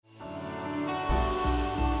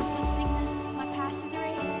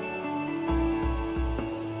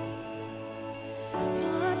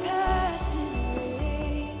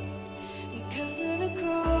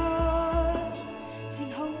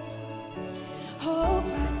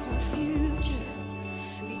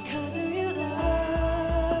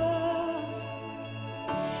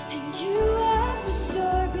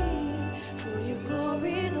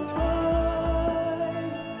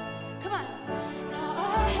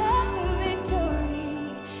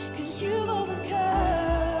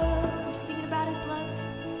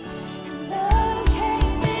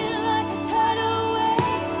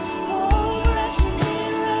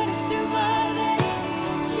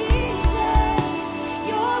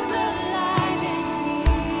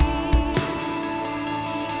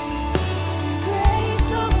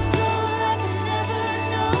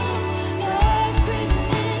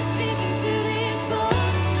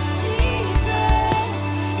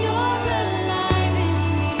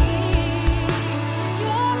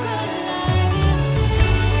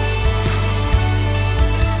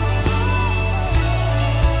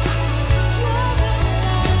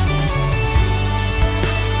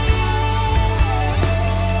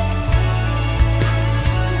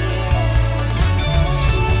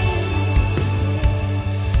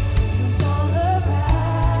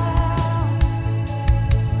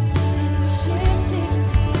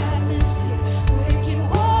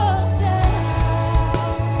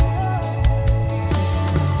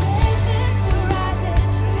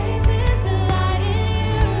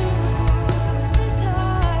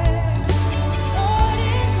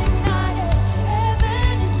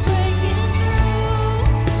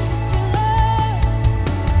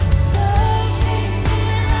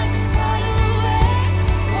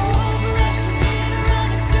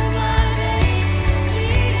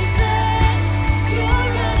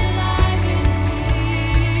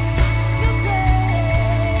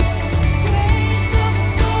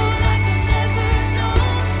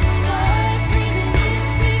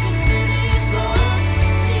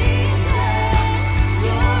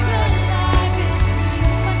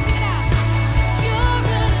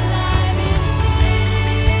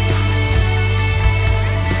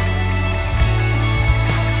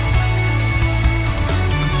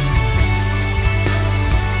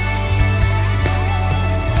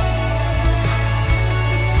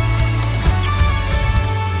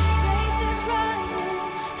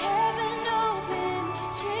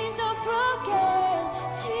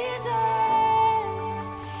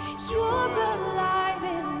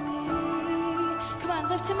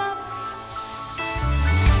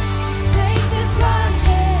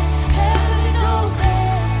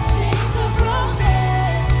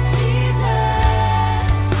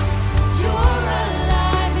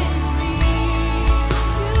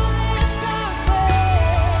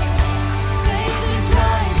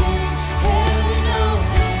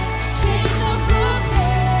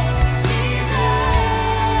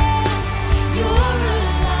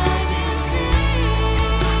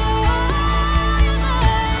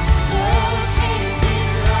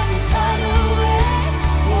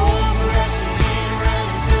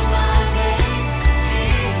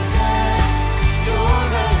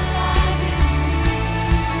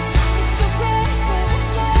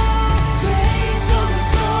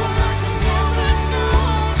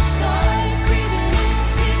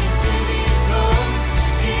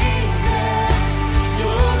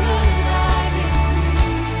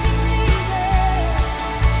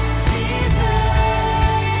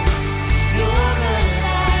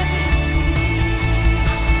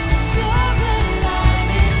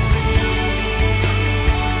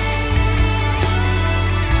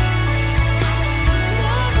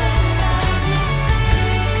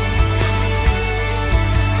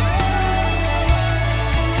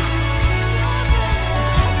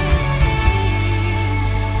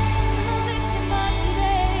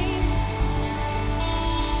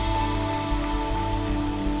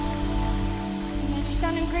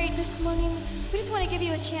this morning, we just want to give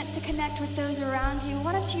you a chance to connect with those around you.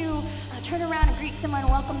 Why don't you turn around and greet someone and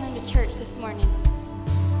welcome them to church this morning.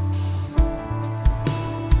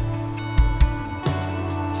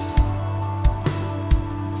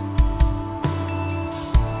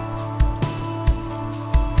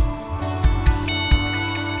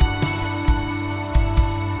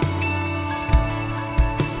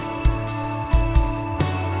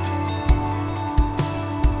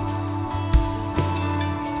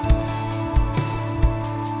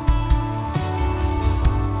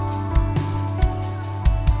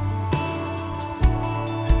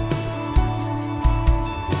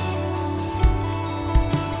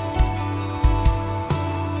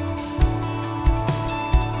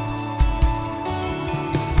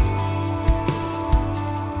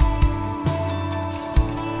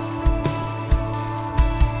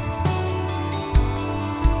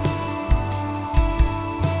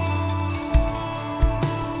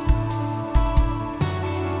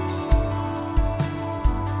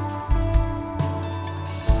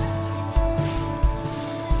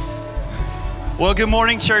 Well, good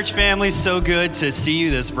morning, church family. So good to see you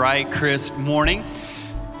this bright, crisp morning.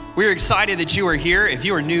 We're excited that you are here. If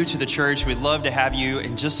you are new to the church, we'd love to have you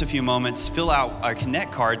in just a few moments fill out our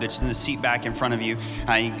Connect card that's in the seat back in front of you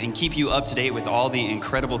and keep you up to date with all the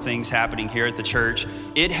incredible things happening here at the church.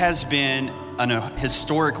 It has been a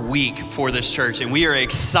historic week for this church, and we are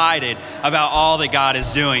excited about all that God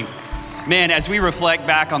is doing. Man, as we reflect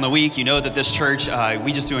back on the week, you know that this church,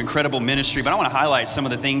 we just do incredible ministry, but I want to highlight some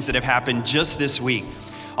of the things that have happened just this week.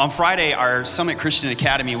 On Friday, our Summit Christian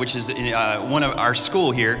Academy, which is one of our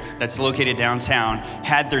school here that's located downtown,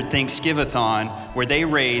 had their Thanksgiving-a-thon where they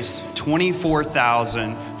raised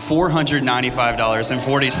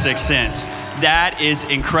 $24,495.46. That is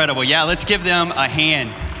incredible. Yeah, let's give them a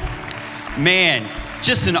hand. Man,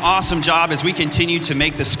 just an awesome job as we continue to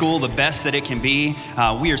make the school the best that it can be.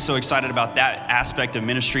 We are so excited about that aspect of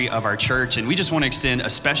ministry of our church, and we just want to extend a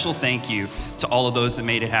special thank you to all of those that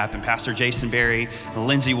made it happen. Pastor Jason Berry,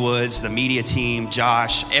 Lindsay Woods, the media team,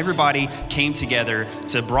 Josh, everybody came together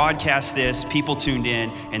to broadcast this. People tuned in,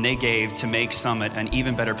 and they gave to make Summit an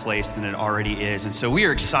even better place than it already is. And so we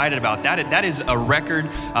are excited about that. That is a record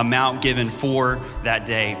amount given for that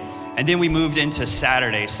day. And then we moved into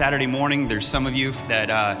Saturday morning. There's some of you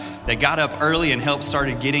that got up early and helped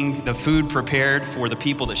started getting the food prepared for the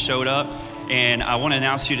people that showed up. And I want to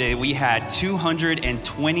announce to you today, we had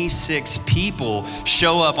 226 people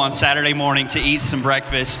show up on Saturday morning to eat some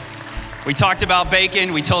breakfast. We talked about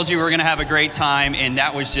bacon. We told you we were going to have a great time, and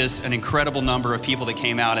that was just an incredible number of people that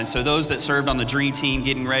came out. And so those that served on the dream team,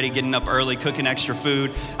 getting ready, getting up early, cooking extra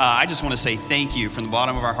food, I just want to say thank you from the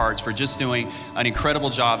bottom of our hearts for just doing an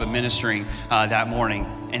incredible job of ministering that morning.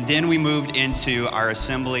 And then we moved into our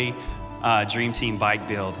assembly dream team bike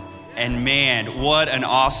build. And man, what an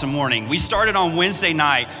awesome morning. We started on Wednesday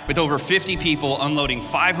night with over 50 people unloading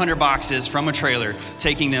 500 boxes from a trailer,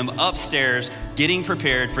 taking them upstairs, getting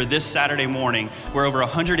prepared for this Saturday morning, where over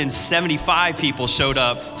 175 people showed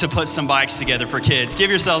up to put some bikes together for kids. Give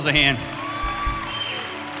yourselves a hand.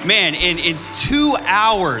 Man, in 2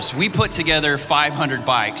 hours, we put together 500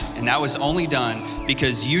 bikes, and that was only done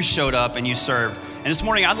because you showed up and you served. And this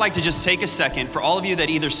morning, I'd like to just take a second for all of you that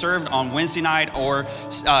either served on Wednesday night or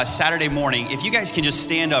Saturday morning, if you guys can just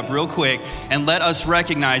stand up real quick and let us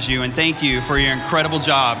recognize you and thank you for your incredible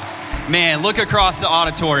job. Man, look across the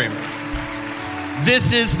auditorium.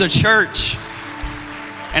 This is the church.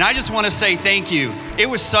 And I just want to say thank you. It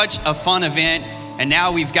was such a fun event. And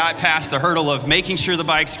now we've got past the hurdle of making sure the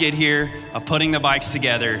bikes get here, of putting the bikes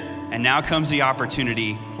together. And now comes the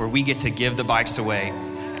opportunity where we get to give the bikes away.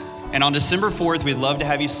 And on December 4th, we'd love to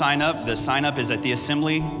have you sign up. The sign up is at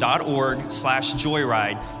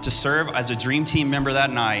theassembly.org/joyride to serve as a Dream Team member that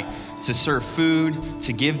night, to serve food,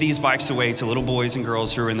 to give these bikes away to little boys and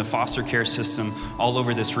girls who are in the foster care system all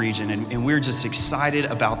over this region. And we're just excited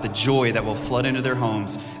about the joy that will flood into their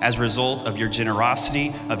homes as a result of your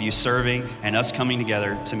generosity, of you serving, and us coming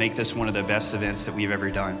together to make this one of the best events that we've ever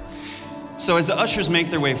done. So as the ushers make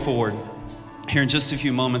their way forward, here in just a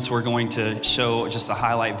few moments, we're going to show just a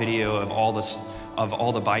highlight video of all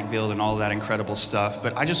the bike build and all of that incredible stuff.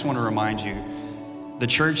 But I just want to remind you, the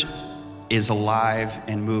church is alive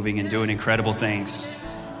and moving and doing incredible things.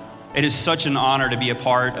 It is such an honor to be a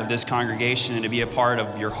part of this congregation and to be a part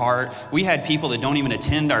of your heart. We had people that don't even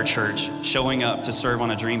attend our church showing up to serve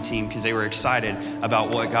on a dream team because they were excited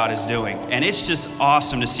about what God is doing. And it's just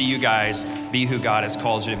awesome to see you guys be who God has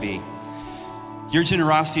called you to be. Your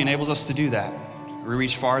generosity enables us to do that. We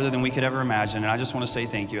reach farther than we could ever imagine. And I just want to say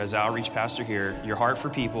thank you. As outreach pastor here, your heart for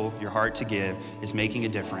people, your heart to give is making a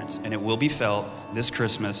difference. And it will be felt this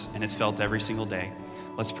Christmas, and it's felt every single day.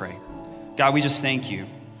 Let's pray. God, we just thank you.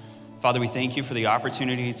 Father, we thank you for the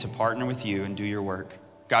opportunity to partner with you and do your work.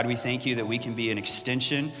 God, we thank you that we can be an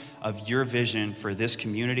extension of your vision for this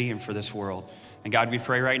community and for this world. And God, we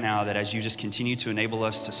pray right now that as you just continue to enable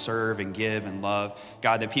us to serve and give and love,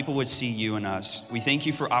 God, that people would see you in us. We thank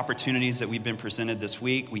you for opportunities that we've been presented this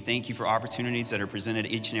week. We thank you for opportunities that are presented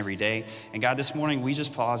each and every day. And God, this morning, we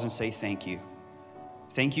just pause and say thank you.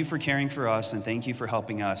 Thank you for caring for us, and thank you for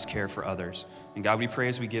helping us care for others. And God, we pray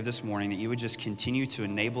as we give this morning that you would just continue to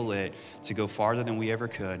enable it to go farther than we ever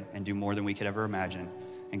could and do more than we could ever imagine.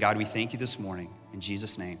 And God, we thank you this morning. In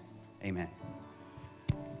Jesus' name, amen.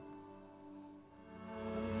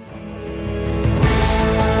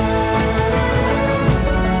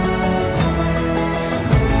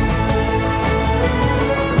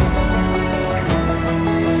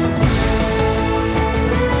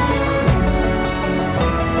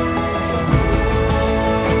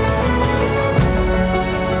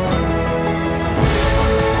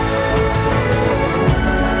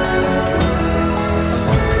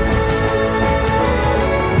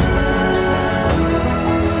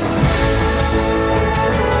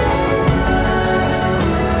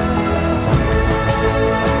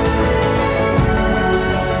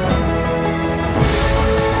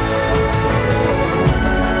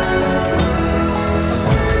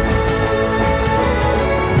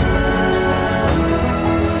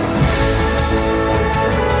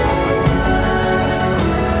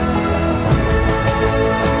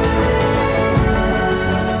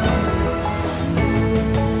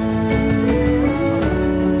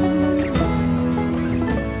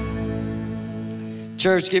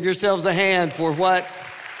 Church, give yourselves a hand for what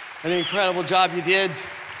an incredible job you did.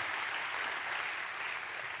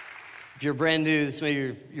 If you're brand new, this may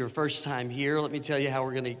be your first time here, let me tell you how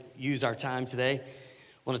we're going to use our time today. I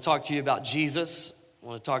want to talk to you about Jesus. I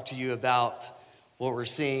want to talk to you about what we're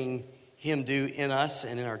seeing him do in us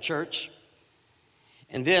and in our church.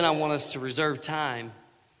 And then I want us to reserve time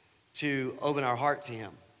to open our heart to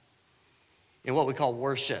him in what we call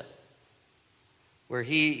worship, where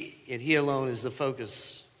he and he alone is the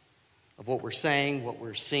focus of what we're saying, what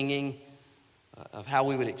we're singing, of how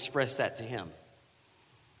we would express that to him.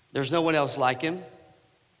 There's no one else like him,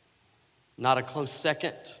 not a close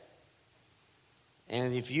second.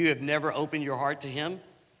 And if you have never opened your heart to him,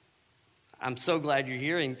 I'm so glad you're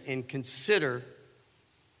here, and consider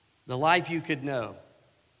the life you could know.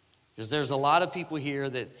 Because there's a lot of people here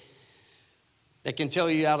that can tell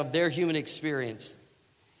you out of their human experience,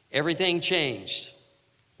 everything changed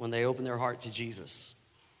when they opened their heart to Jesus.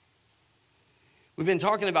 We've been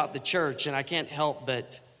talking about the church, and I can't help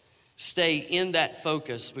but stay in that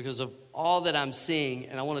focus because of all that I'm seeing.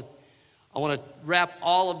 And I want to wrap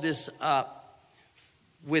all of this up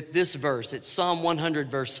with this verse. It's Psalm 100,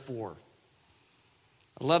 verse 4.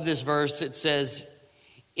 I love this verse. It says,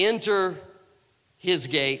 "Enter his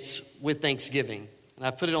gates with thanksgiving." And I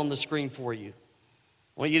put it on the screen for you.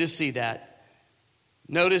 I want you to see that.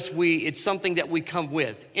 Notice it's something that we come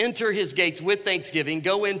with. Enter his gates with thanksgiving.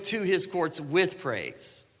 Go into his courts with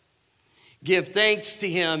praise. Give thanks to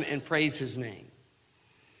him and praise his name.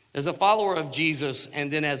 As a follower of Jesus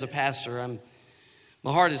and then as a pastor,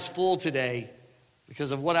 my heart is full today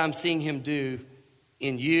because of what I'm seeing him do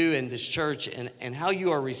in you and this church, and how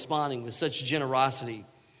you are responding with such generosity,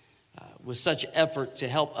 with such effort to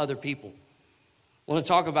help other people. I want to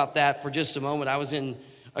talk about that for just a moment. I was in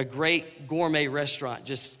a great gourmet restaurant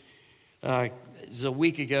just it was a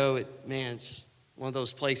week ago. It's one of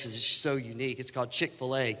those places. It's so unique. It's called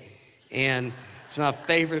Chick-fil-A, and it's my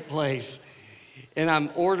favorite place. And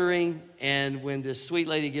I'm ordering, and when this sweet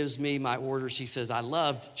lady gives me my order, she says, "I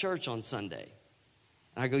loved church on Sunday."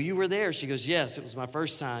 And I go, "You were there?" She goes, "Yes, it was my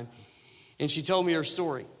first time." And she told me her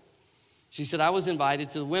story. She said, "I was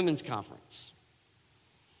invited to the women's conference.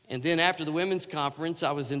 And then after the women's conference,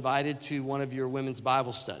 I was invited to one of your women's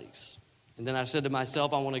Bible studies. And then I said to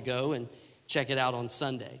myself, I want to go and check it out on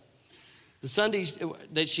Sunday." The Sunday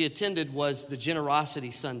that she attended was the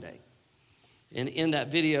Generosity Sunday. And in that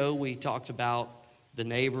video, we talked about the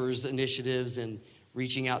Neighbors initiatives and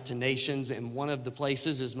reaching out to nations. And one of the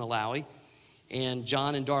places is Malawi. And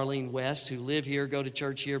John and Darlene West, who live here, go to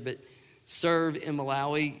church here, but serve in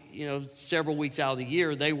Malawi, several weeks out of the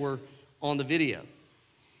year, they were on the video.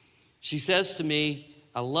 She says to me,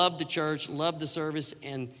 "I love the church, love the service,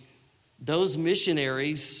 and those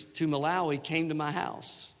missionaries to Malawi came to my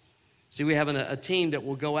house." See, we have a team that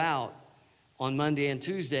will go out on Monday and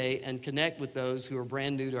Tuesday and connect with those who are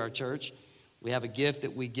brand new to our church. We have a gift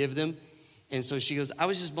that we give them. And so she goes, I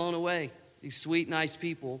was just blown away. These sweet, nice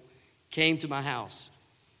people came to my house.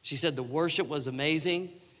 She said the worship was amazing.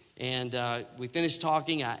 And we finished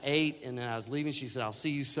talking. I ate, and then I was leaving. She said, I'll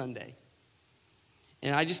see you Sunday.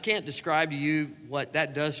 And I just can't describe to you what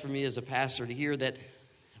that does for me as a pastor, to hear that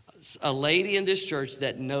a lady in this church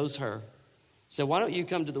that knows her said, why don't you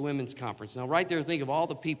come to the women's conference? Now, right there, think of all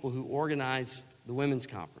the people who organize the women's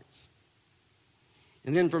conference.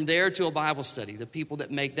 And then from there to a Bible study, the people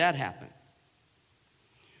that make that happen.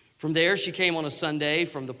 From there, she came on a Sunday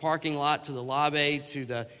from the parking lot to the lobby to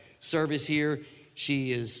the service here.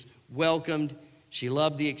 She is welcomed. She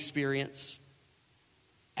loved the experience.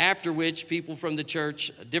 After which, people from the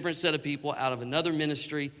church, a different set of people out of another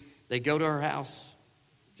ministry, they go to her house.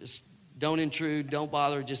 Just don't intrude, don't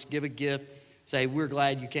bother, just give a gift. Say, we're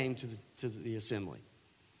glad you came to the assembly.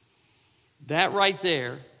 That right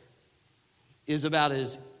there is about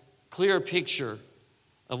as clear a picture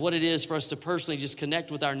of what it is for us to personally just connect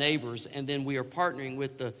with our neighbors, and then we are partnering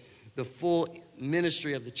with the full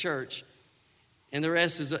ministry of the church, and the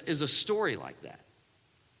rest is a story like that.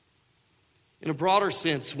 In a broader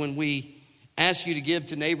sense, when we ask you to give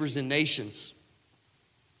to neighbors and nations,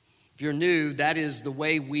 if you're new, that is the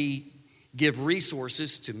way we give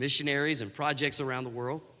resources to missionaries and projects around the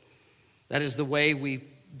world. That is the way we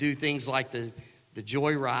do things like the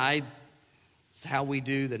Joy Ride. It's how we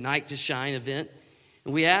do the Night to Shine event.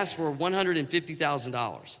 And we asked for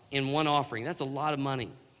 $150,000 in one offering. That's a lot of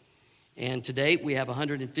money. And to date, we have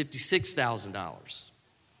 $156,000.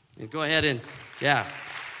 And go ahead and, yeah.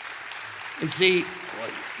 And see,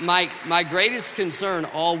 my greatest concern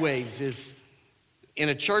always is in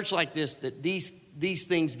a church like this that these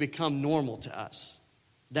things become normal to us.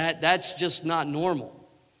 That's just not normal.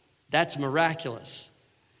 That's miraculous.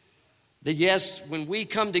 That yes, when we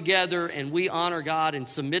come together and we honor God and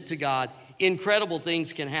submit to God, incredible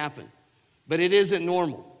things can happen. But it isn't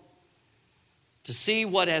normal. To see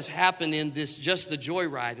what has happened in this, just the Joy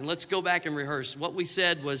Ride, and let's go back and rehearse. What we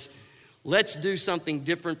said was, let's do something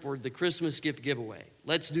different for the Christmas gift giveaway.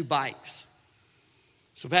 Let's do bikes.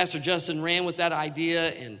 So Pastor Justin ran with that idea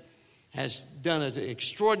and has done an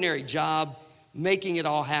extraordinary job making it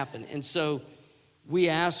all happen. And so we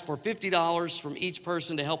asked for $50 from each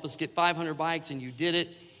person to help us get 500 bikes, and you did it.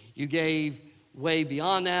 You gave way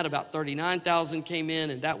beyond that. About $39,000 came in,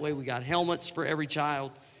 and that way we got helmets for every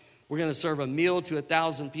child. We're going to serve a meal to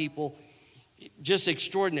 1,000 people. Just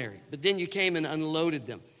extraordinary. But then you came and unloaded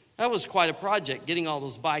them. That was quite a project, getting all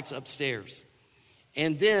those bikes upstairs.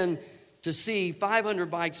 And then to see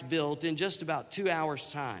 500 bikes built in just about 2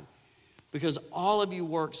 hours' time, because all of you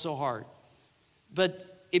worked so hard.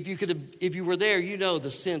 But if you were there, you know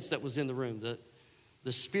the sense that was in the room,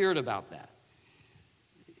 the spirit about that.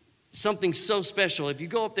 Something so special. If you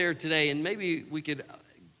go up there today, and maybe we could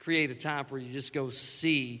create a time where you just go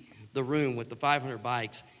see the room with the 500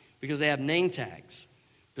 bikes, because they have name tags.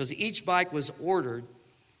 Because each bike was ordered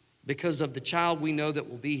because of the child we know that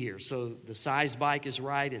will be here. So the size bike is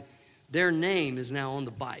right, and their name is now on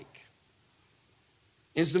the bike.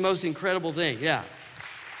 It's the most incredible thing, yeah.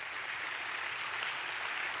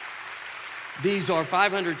 These are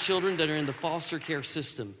 500 children that are in the foster care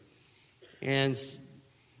system. And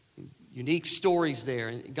unique stories there,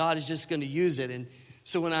 and God is just going to use it. And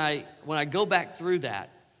so when I go back through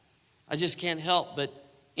that, I just can't help but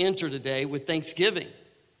enter today with thanksgiving,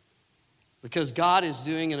 because God is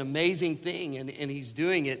doing an amazing thing, and he's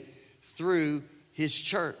doing it through his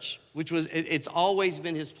church, which it's always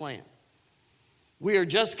been his plan. We are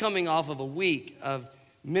just coming off of a week of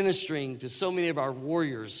ministering to so many of our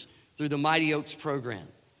warriors through the Mighty Oaks program.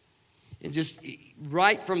 And just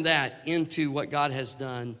right from that into what God has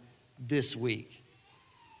done this week.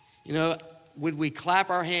 You know, when we clap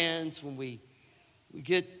our hands, when we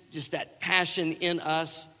get just that passion in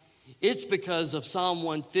us, it's because of Psalm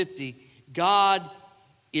 150. God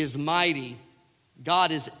is mighty,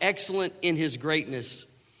 God is excellent in his greatness,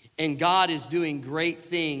 and God is doing great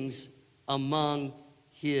things among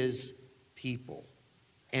his people.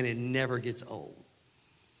 And it never gets old.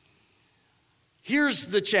 Here's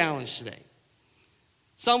the challenge today.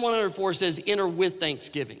 Psalm 104 says, enter with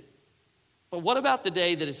thanksgiving. But what about the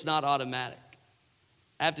day that it's not automatic?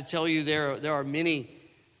 I have to tell you, there are many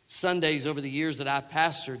Sundays over the years that I've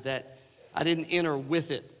pastored that I didn't enter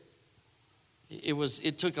with it.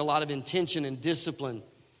 It took a lot of intention and discipline.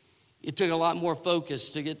 It took a lot more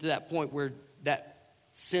focus to get to that point where that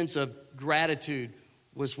sense of gratitude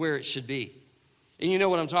was where it should be. And you know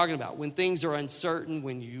what I'm talking about. When things are uncertain,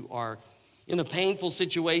 when you are in a painful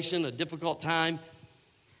situation, a difficult time,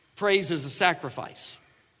 praise is a sacrifice.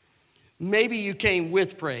 Maybe you came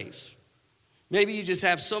with praise. Maybe you just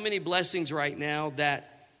have so many blessings right now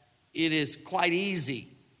that it is quite easy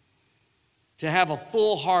to have a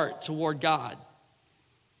full heart toward God.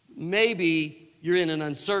 Maybe you're in an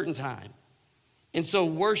uncertain time, and so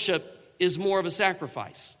worship is more of a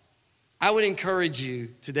sacrifice. I would encourage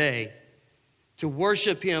you today to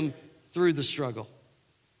worship Him through the struggle.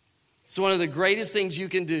 It's one of the greatest things you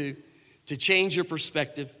can do to change your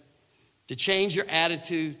perspective, to change your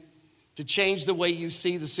attitude, to change the way you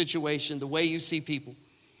see the situation, the way you see people.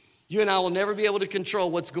 You and I will never be able to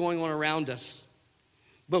control what's going on around us,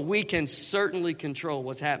 but we can certainly control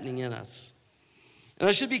what's happening in us. And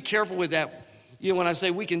I should be careful with that. When I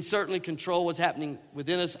say we can certainly control what's happening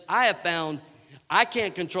within us, I have found I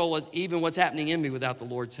can't control even what's happening in me without the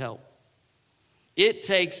Lord's help. It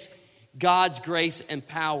takes God's grace and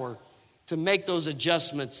power to make those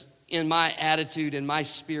adjustments in my attitude, in my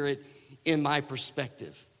spirit, in my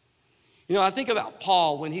perspective. I think about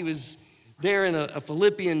Paul when he was there in a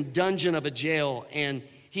Philippian dungeon of a jail, and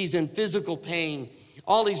he's in physical pain.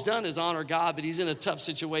 All he's done is honor God, but he's in a tough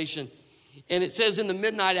situation. And it says in the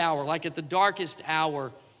midnight hour, like at the darkest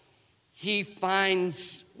hour, he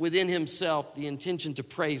finds within himself the intention to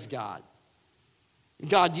praise God.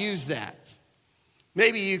 God used that.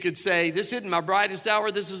 Maybe you could say, this isn't my brightest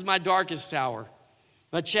hour, this is my darkest hour.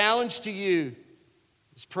 My challenge to you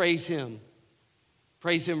is praise Him.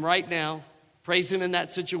 Praise Him right now. Praise Him in that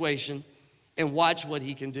situation and watch what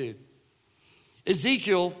He can do.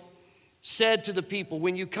 Ezekiel said to the people,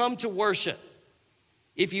 when you come to worship,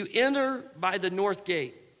 if you enter by the north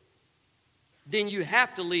gate, then you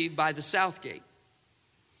have to leave by the south gate.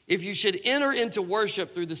 If you should enter into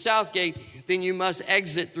worship through the south gate, then you must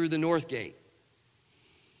exit through the north gate.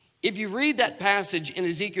 If you read that passage in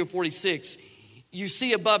Ezekiel 46, you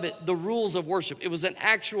see above it the rules of worship. It was an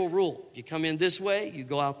actual rule. If you come in this way, you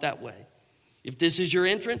go out that way. If this is your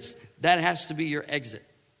entrance, that has to be your exit.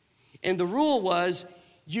 And the rule was,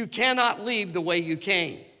 you cannot leave the way you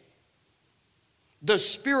came. The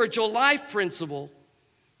spiritual life principle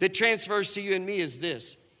that transfers to you and me is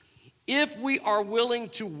this. If we are willing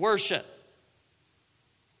to worship,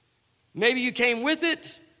 maybe you came with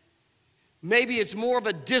it, maybe it's more of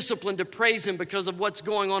a discipline to praise Him because of what's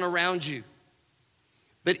going on around you.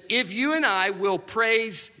 But if you and I will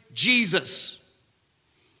praise Jesus,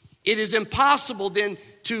 it is impossible then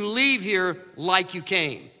to leave here like you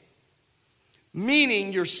came.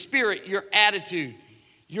 Meaning your spirit, your attitude,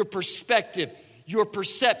 your perspective, your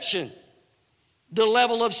perception, the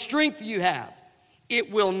level of strength you have,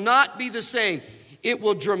 it will not be the same. It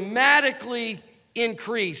will dramatically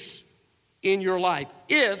increase in your life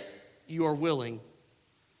if you are willing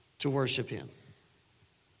to worship Him.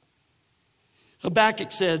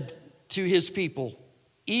 Habakkuk said to his people,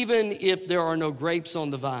 even if there are no grapes on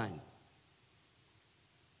the vine,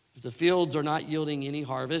 if the fields are not yielding any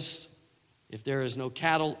harvest, if there is no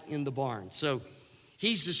cattle in the barn. So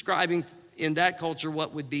he's describing in that culture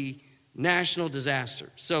what would be national disaster.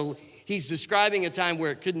 So he's describing a time where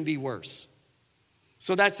it couldn't be worse.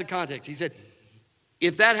 So that's the context. He said,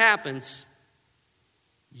 if that happens,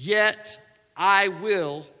 yet I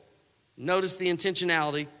will, notice the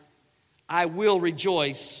intentionality, I will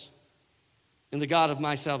rejoice in the God of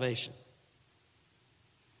my salvation.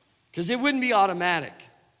 Because it wouldn't be automatic.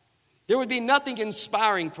 There would be nothing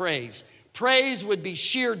inspiring praise. Praise would be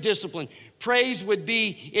sheer discipline. Praise would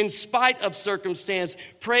be in spite of circumstance.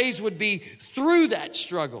 Praise would be through that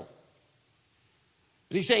struggle.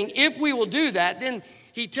 But he's saying if we will do that, then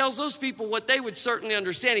he tells those people what they would certainly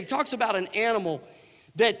understand. He talks about an animal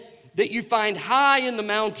that you find high in the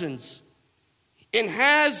mountains and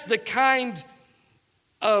has the kind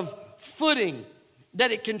of footing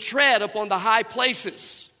that it can tread upon the high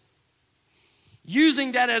places.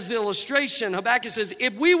 Using that as the illustration, Habakkuk says,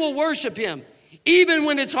 if we will worship Him, even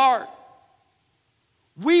when it's hard,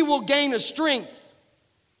 we will gain a strength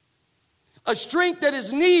that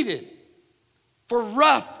is needed for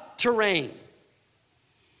rough terrain.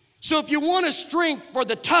 So if you want a strength for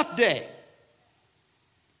the tough day,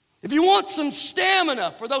 if you want some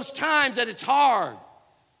stamina for those times that it's hard,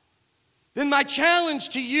 then my challenge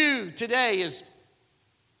to you today is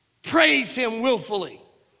praise Him willfully.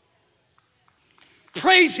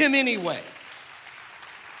 Praise Him anyway.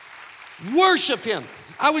 Worship Him.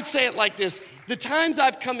 I would say it like this. The times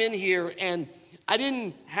I've come in here and I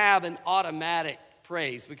didn't have an automatic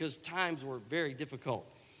praise because times were very difficult.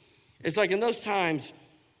 It's like in those times,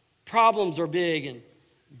 problems are big and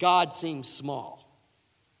God seems small.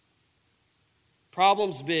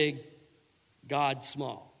 Problems big, God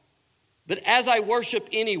small. But as I worship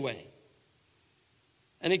anyway,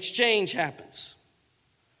 an exchange happens.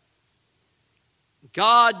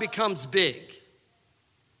 God becomes big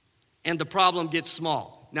and the problem gets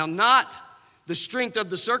small. Now, not the strength of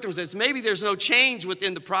the circumstance. Maybe there's no change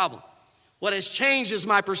within the problem. What has changed is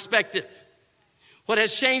my perspective. What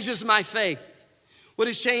has changed is my faith. What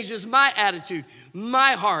has changed is my attitude,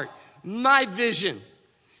 my heart, my vision.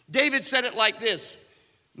 David said it like this: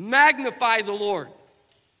 magnify the Lord.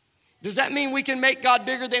 Does that mean we can make God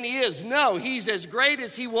bigger than he is? No, he's as great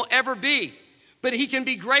as he will ever be. But he can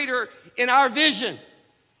be greater in our vision,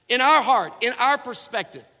 in our heart, in our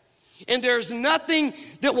perspective. And there's nothing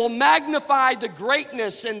that will magnify the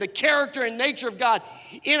greatness and the character and nature of God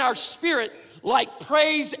in our spirit like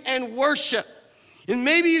praise and worship. And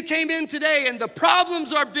maybe you came in today and the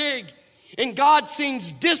problems are big and God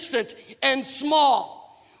seems distant and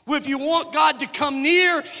small. Well, if you want God to come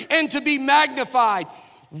near and to be magnified,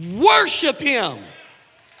 worship him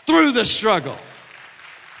through the struggle.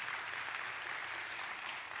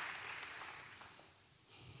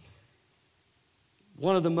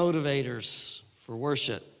 One of the motivators for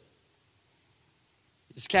worship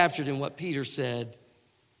is captured in what Peter said.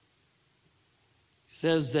 He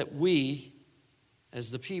says that we, as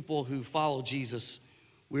the people who follow Jesus,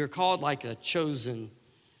 we are called like a chosen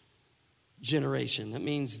generation. That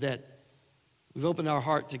means that we've opened our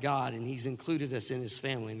heart to God and he's included us in his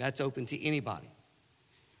family, and that's open to anybody.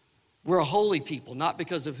 We're a holy people, not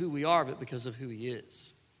because of who we are, but because of who he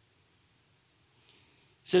is.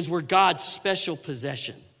 He says we're God's special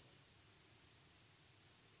possession.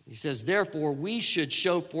 He says, therefore, we should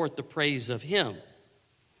show forth the praise of him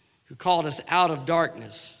who called us out of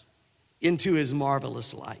darkness into his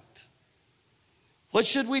marvelous light. What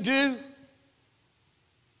should we do?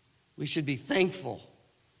 We should be thankful.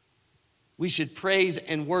 We should praise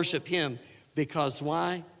and worship him because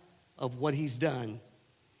why? Of what he's done.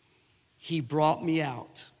 He brought me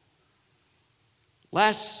out.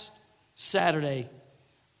 Last Saturday,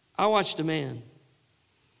 I watched a man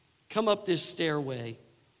come up this stairway.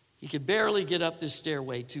 He could barely get up this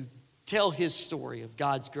stairway to tell his story of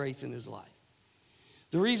God's grace in his life.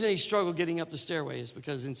 The reason he struggled getting up the stairway is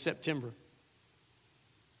because in September,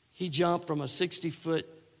 he jumped from a 60-foot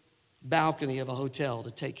balcony of a hotel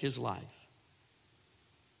to take his life.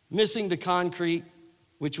 Missing the concrete,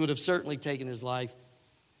 which would have certainly taken his life,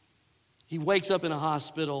 he wakes up in a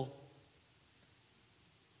hospital,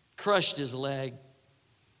 crushed his leg.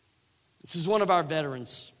 This is one of our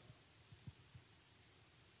veterans,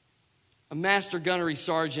 a master gunnery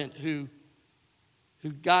sergeant who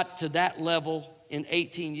got to that level in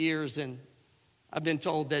 18 years. And I've been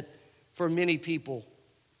told that for many people,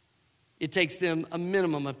 it takes them a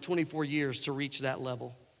minimum of 24 years to reach that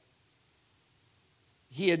level.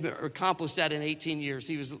 He had accomplished that in 18 years.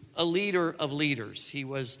 He was a leader of leaders. He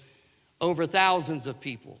was over thousands of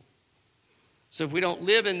people. So if we don't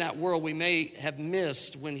live in that world, we may have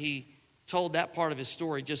missed when he told that part of his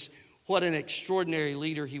story, just what an extraordinary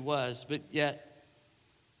leader he was. But yet,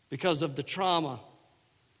 because of the trauma,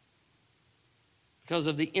 because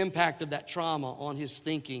of the impact of that trauma on his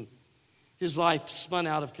thinking, his life spun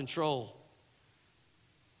out of control.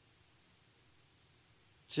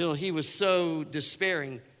 Till he was so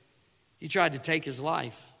despairing, he tried to take his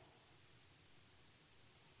life.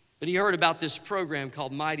 But he heard about this program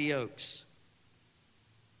called Mighty Oaks.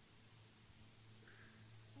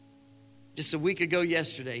 Just a week ago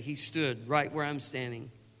yesterday, he stood right where I'm standing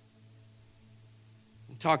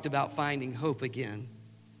and talked about finding hope again,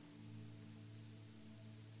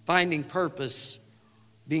 finding purpose,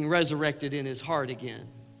 being resurrected in his heart again.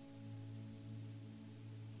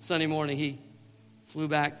 Sunday morning, he flew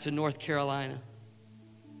back to North Carolina.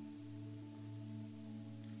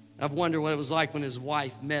 I've wondered what it was like when his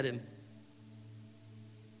wife met him.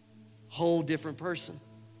 Whole different person.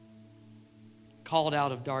 Called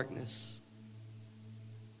out of darkness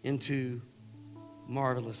into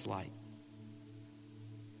marvelous light.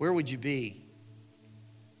 Where would you be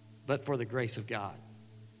but for the grace of God?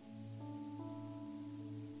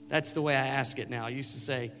 That's the way I ask it now. I used to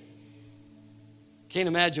say, can't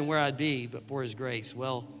imagine where I'd be but for his grace.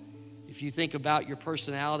 Well, if you think about your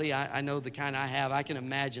personality, I know the kind I have. I can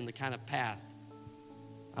imagine the kind of path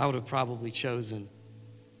I would have probably chosen.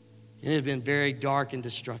 And it had been very dark and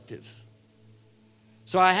destructive.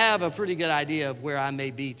 So I have a pretty good idea of where I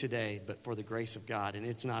may be today, but for the grace of God, and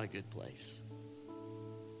it's not a good place.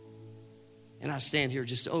 And I stand here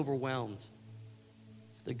just overwhelmed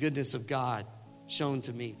with the goodness of God shown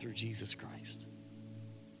to me through Jesus Christ.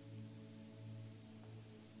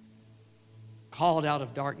 Called out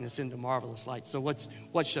of darkness into marvelous light. So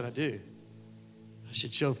what should I do? I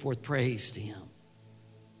should show forth praise to him.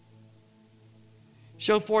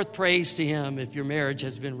 Show forth praise to him if your marriage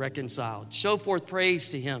has been reconciled. Show forth praise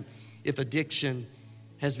to him if addiction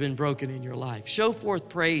has been broken in your life. Show forth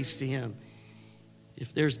praise to him.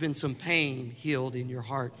 If there's been some pain healed in your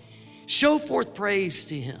heart, show forth praise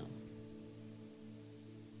to him.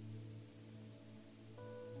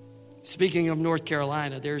 Speaking of North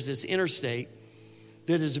Carolina, there's this interstate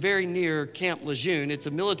that is very near Camp Lejeune. It's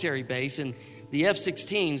a military base, and the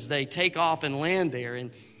F-16s, they take off and land there. And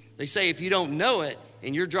they say if you don't know it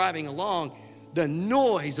and you're driving along, the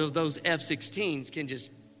noise of those F-16s can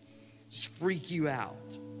just freak you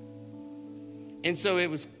out. And so it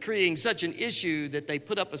was creating such an issue that they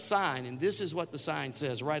put up a sign, and this is what the sign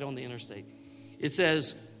says right on the interstate. It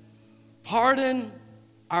says, "Pardon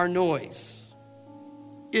our noise.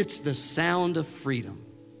 It's the sound of freedom."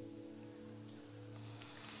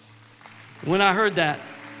 When I heard that,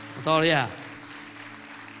 I thought, yeah.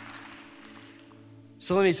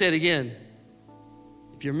 So let me say it again.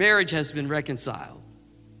 If your marriage has been reconciled,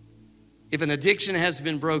 if an addiction has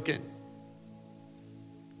been broken,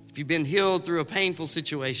 if you've been healed through a painful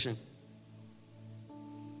situation,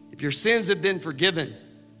 if your sins have been forgiven,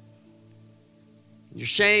 your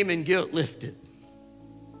shame and guilt lifted,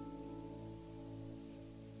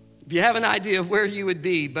 if you have an idea of where you would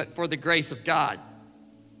be but for the grace of God,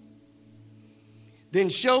 then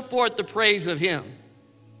show forth the praise of him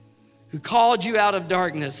who called you out of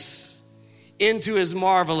darkness into his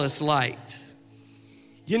marvelous light.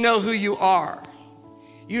 You know who you are.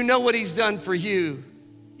 You know what he's done for you.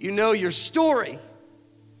 You know your story.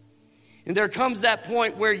 And there comes that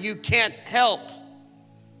point where you can't help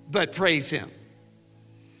but praise him.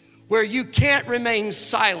 Where you can't remain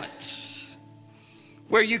silent.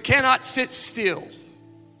 Where you cannot sit still.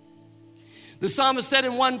 The psalmist said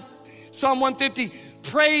in Psalm 150,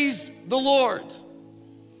 praise the Lord.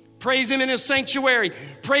 Praise him in his sanctuary.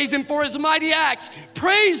 Praise him for his mighty acts.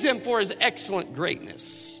 Praise him for his excellent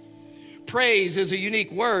greatness. Praise is a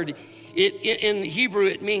unique word. In Hebrew,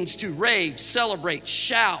 it means to rave, celebrate,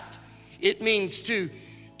 shout. It means to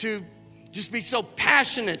just be so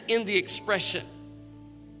passionate in the expression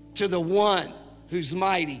to the one who's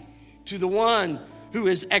mighty, to the one who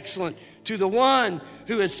is excellent, to the one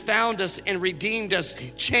who has found us and redeemed us,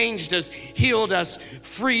 changed us, healed us,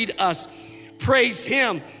 freed us. Praise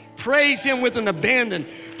him. Praise him with an abandon.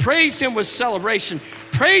 Praise him with celebration.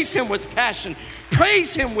 Praise him with passion.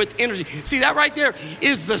 Praise him with energy. See, that right there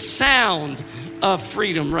is the sound of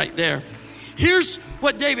freedom right there. Here's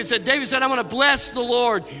what David said. David said, I'm going to bless the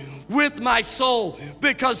Lord with my soul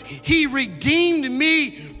because he redeemed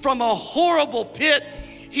me from a horrible pit.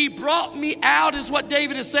 He brought me out, is what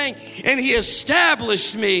David is saying, and he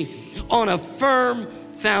established me on a firm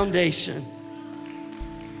foundation.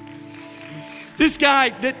 This guy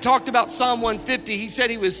that talked about Psalm 150, he said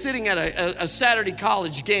he was sitting at a Saturday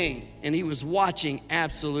college game and he was watching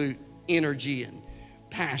absolute energy and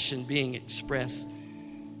passion being expressed.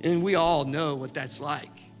 And we all know what that's like.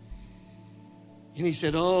 And he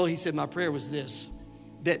said, my prayer was this,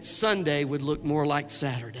 that Sunday would look more like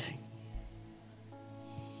Saturday.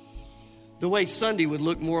 The way Sunday would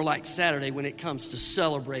look more like Saturday when it comes to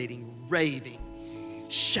celebrating, raving,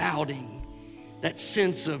 shouting, that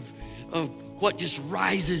sense of what just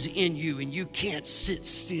rises in you and you can't sit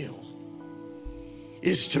still,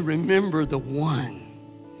 is to remember the one,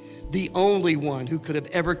 the only one who could have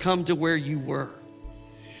ever come to where you were,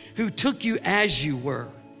 who took you as you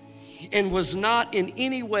were and was not in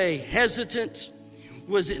any way hesitant,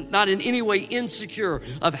 was not in any way insecure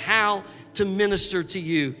of how to minister to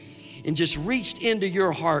you, and just reached into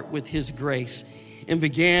your heart with his grace and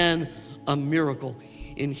began a miracle.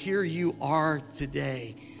 And here you are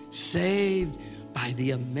today, saved by the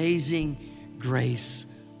amazing grace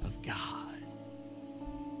of God.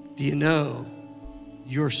 Do you know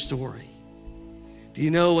your story? Do you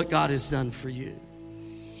know what God has done for you?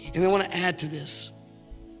 And I want to add to this.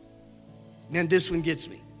 Man, this one gets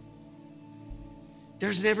me.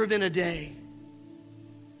 There's never been a day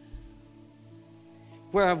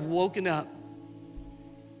where I've woken up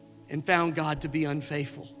and found God to be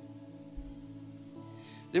unfaithful.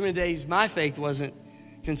 There were days my faith wasn't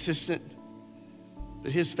consistent,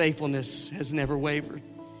 but his faithfulness has never wavered.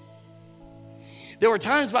 There were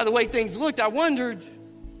times by the way things looked, I wondered,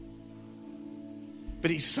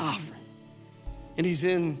 but he's sovereign and he's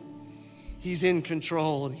in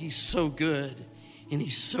control, and he's so good and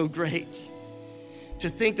he's so great. To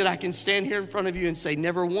think that I can stand here in front of you and say,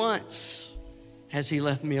 never once has he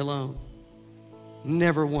left me alone.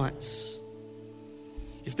 Never once.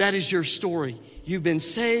 If that is your story, you've been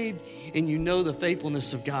saved and you know the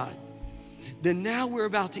faithfulness of God, then now we're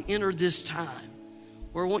about to enter this time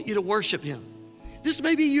where I want you to worship him. This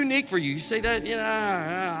may be unique for you. You say that,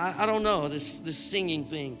 I don't know, this singing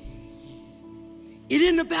thing. It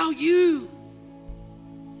isn't about you.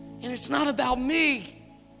 And it's not about me.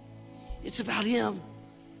 It's about him.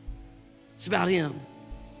 It's about him.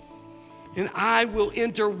 And I will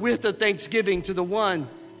enter with a thanksgiving to the one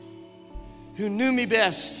who knew me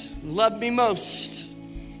best, loved me most,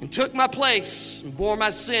 and took my place and bore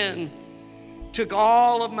my sin, took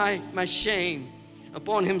all of my shame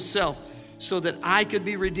upon himself so that I could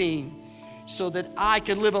be redeemed, so that I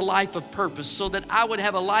could live a life of purpose, so that I would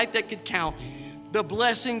have a life that could count. The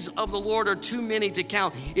blessings of the Lord are too many to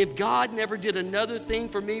count. If God never did another thing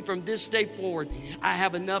for me from this day forward, I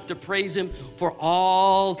have enough to praise him for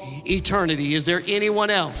all eternity. Is there anyone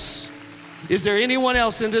else? Is there anyone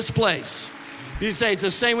else in this place? You say it's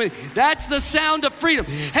the same way. That's the sound of freedom.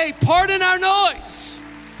 Hey, pardon our noise.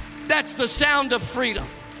 That's the sound of freedom.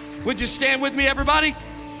 Would you stand with me, everybody?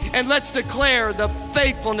 And let's declare the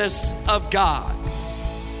faithfulness of God.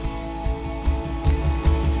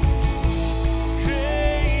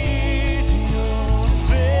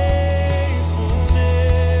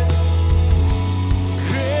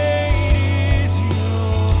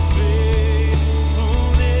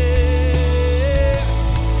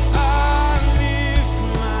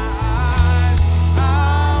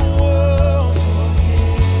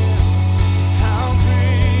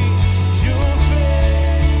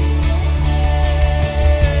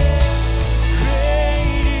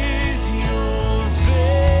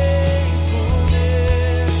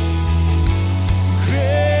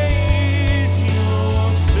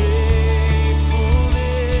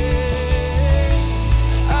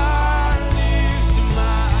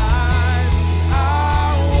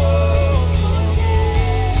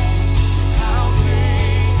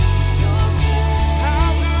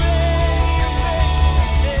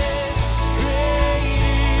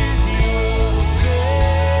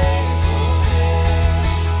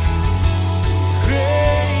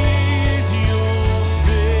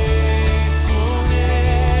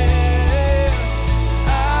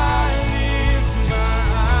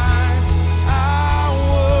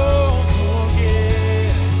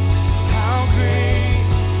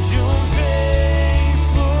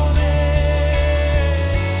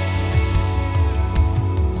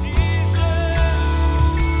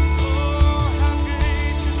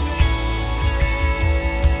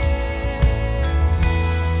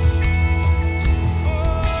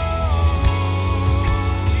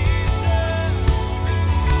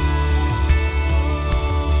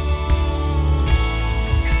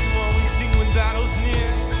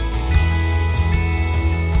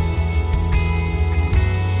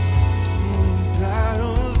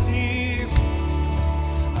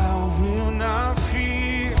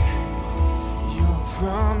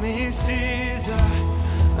 Promises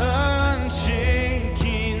are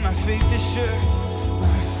unshaken. My faith is sure.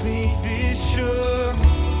 My faith is sure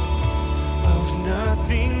of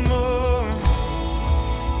nothing more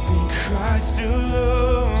than Christ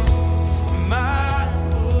alone. My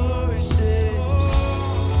portion.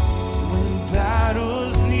 When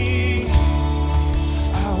battles near,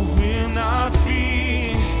 I will not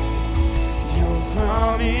fear. Your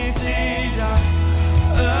promises are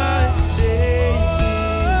unshaken.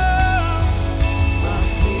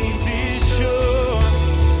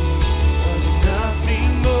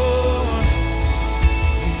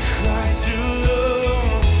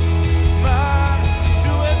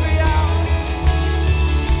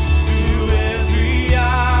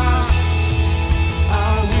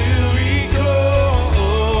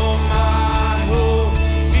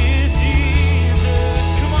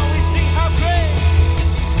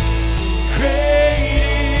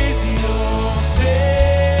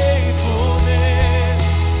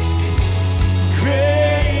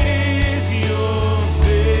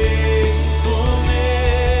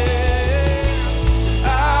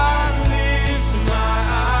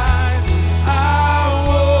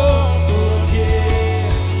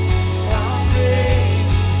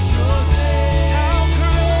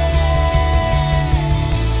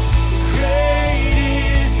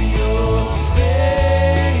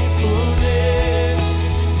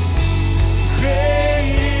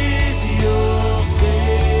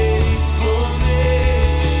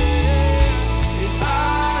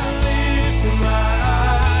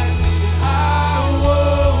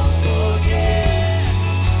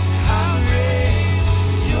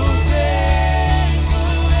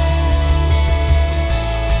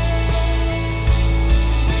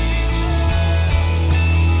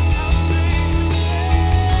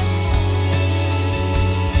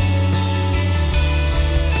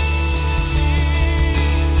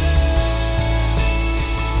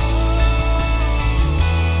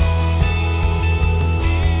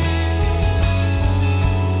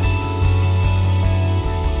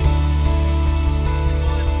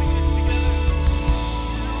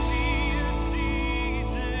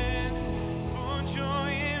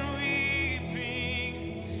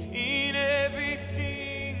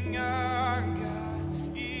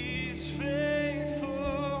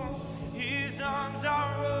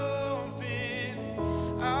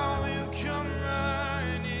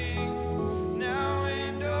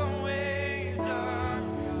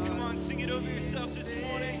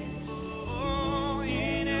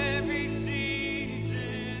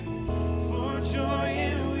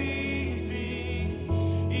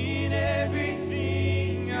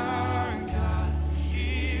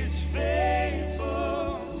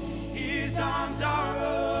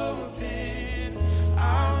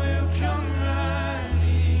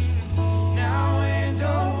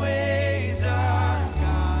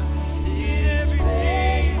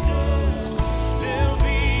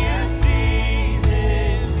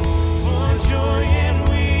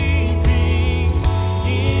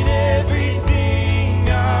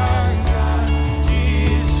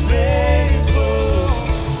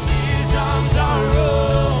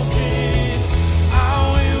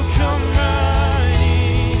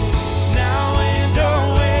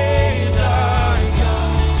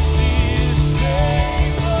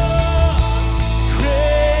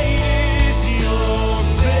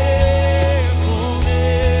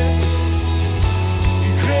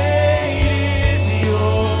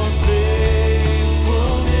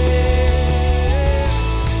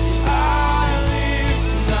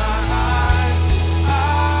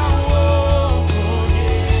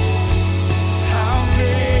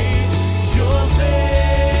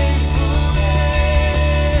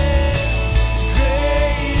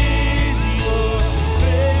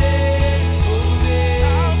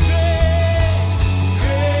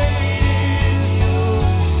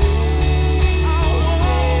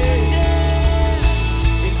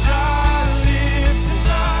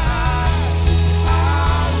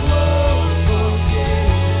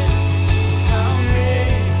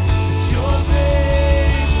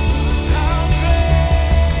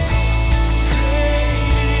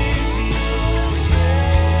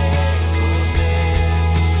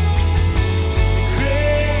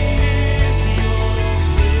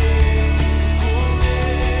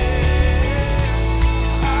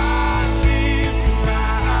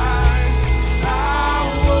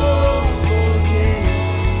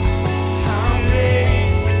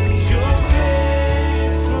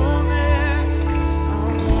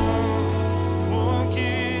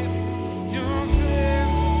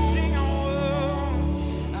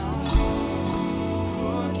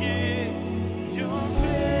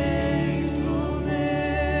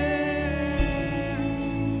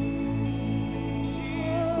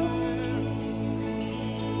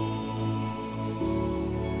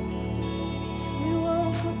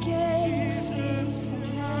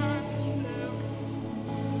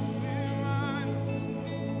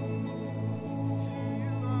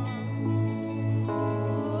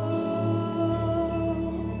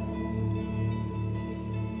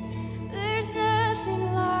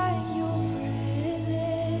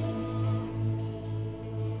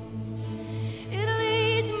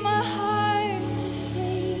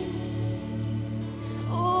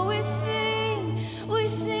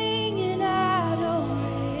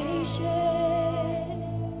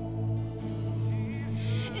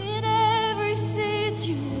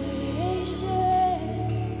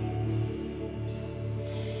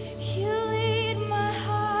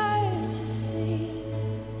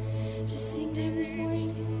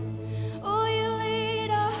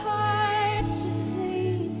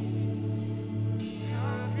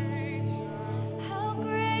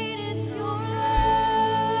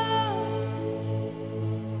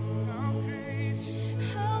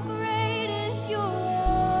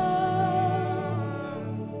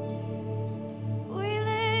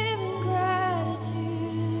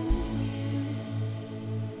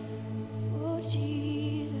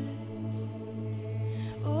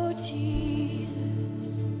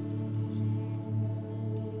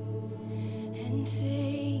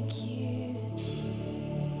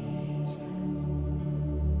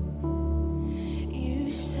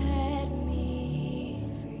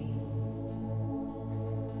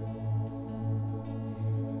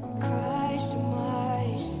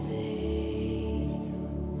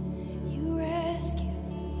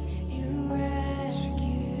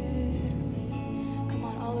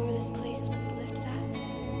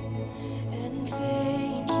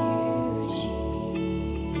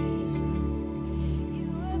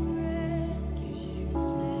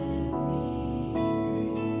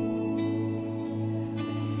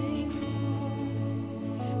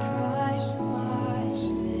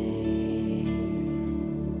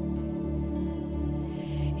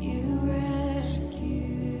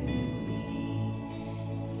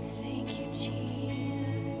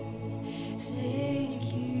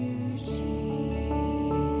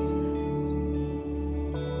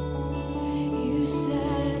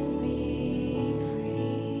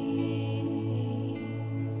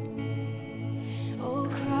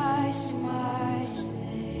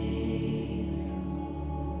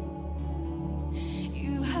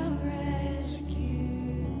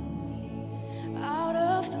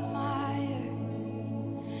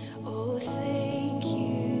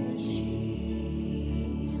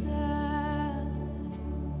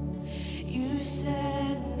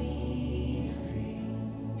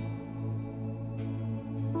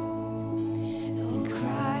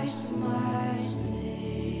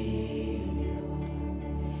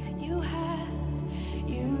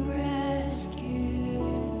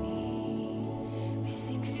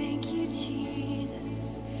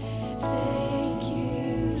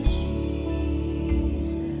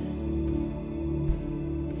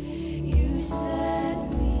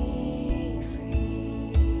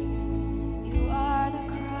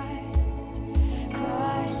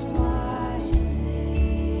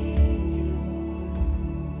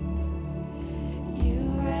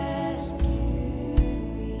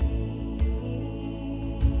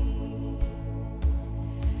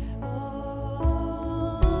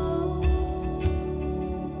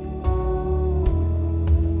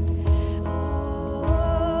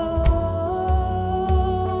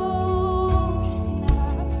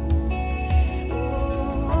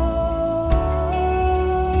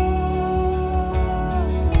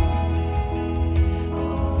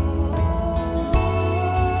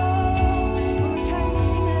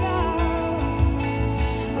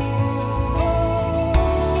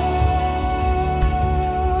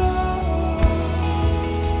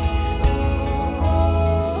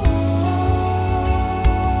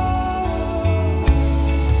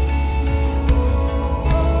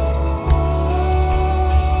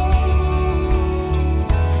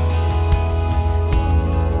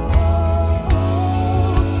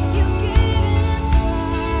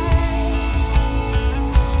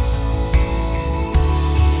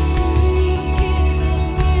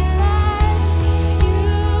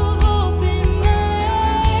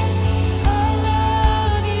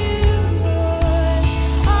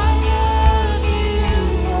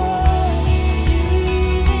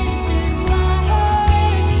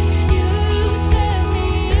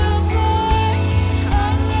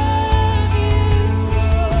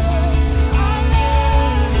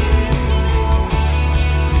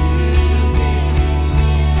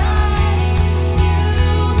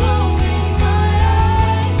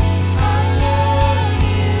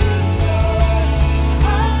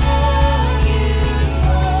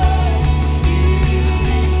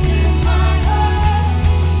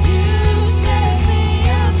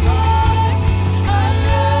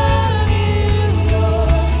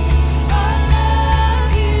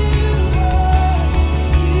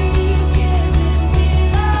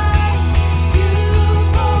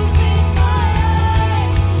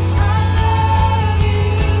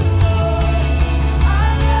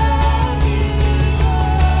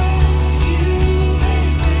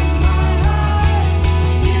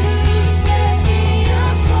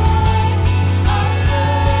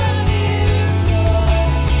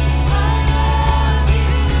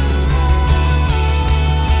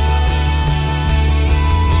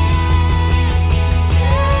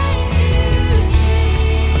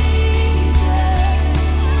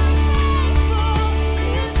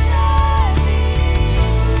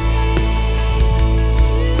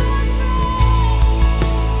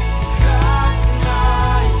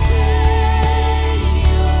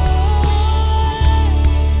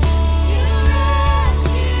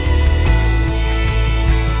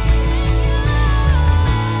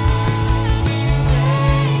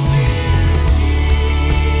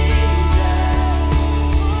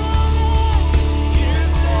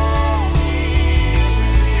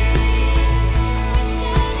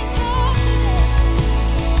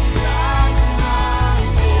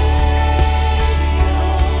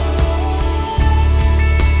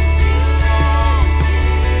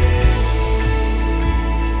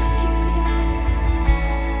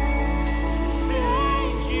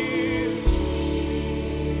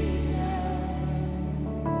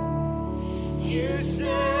 You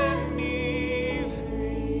set me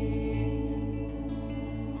free.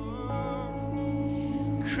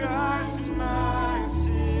 Christ my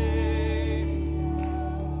Savior,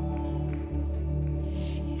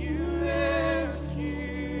 you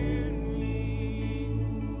rescued me.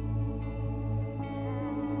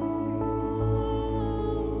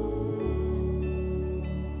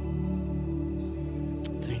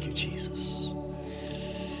 Thank you, Jesus.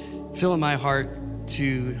 Feel in my heart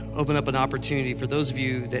to open up an opportunity for those of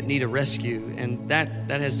you that need a rescue, and that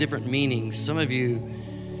has different meanings. Some of you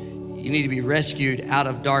need to be rescued out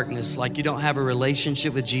of darkness, like you don't have a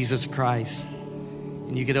relationship with Jesus Christ,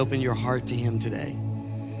 and you could open your heart to him today.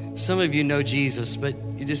 Some of you know Jesus, but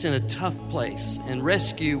you're just in a tough place, and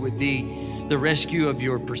rescue would be the rescue of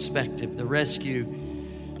your perspective, the rescue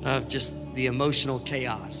of just the emotional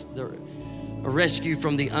chaos, a rescue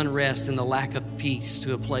from the unrest and the lack of peace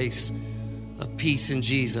to a place of peace in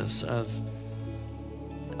Jesus, of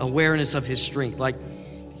awareness of his strength. Like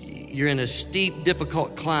you're in a steep,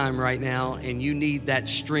 difficult climb right now, and you need that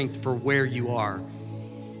strength for where you are.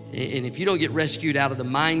 And if you don't get rescued out of the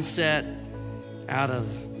mindset, out of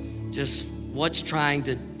just what's trying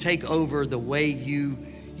to take over the way you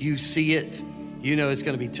see it, you know it's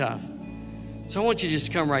going to be tough. So I want you to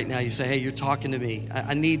just come right now. You say, hey, you're talking to me.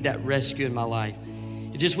 I need that rescue in my life.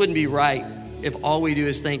 It just wouldn't be right if all we do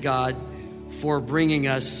is thank God for bringing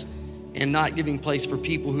us and not giving place for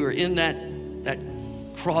people who are in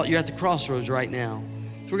you're at the crossroads right now.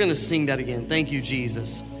 So we're going to sing that again. Thank you,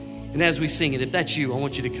 Jesus. And as we sing it, if that's you, I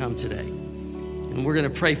want you to come today. And we're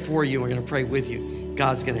going to pray for you. And we're going to pray with you.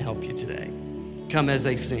 God's going to help you today. Come as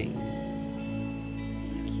they sing.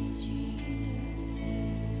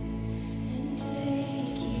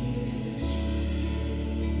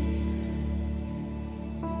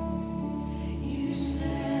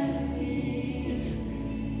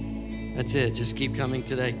 That's it. Just keep coming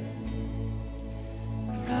today.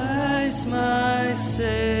 Christ my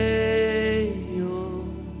Savior.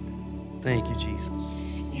 Thank you, Jesus.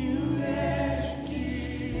 You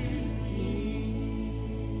rescued me.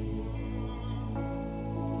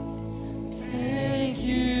 Thank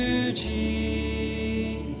you,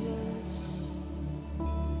 Jesus.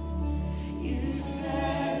 You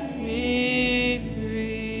set me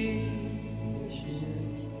free.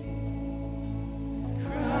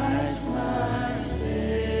 Christ my Savior.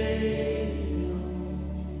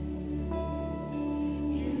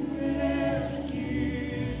 You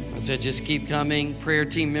rescued. I said, just keep coming. Prayer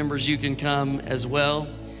team members, you can come as well.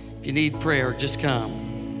 If you need prayer, just come.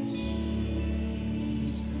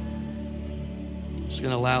 Just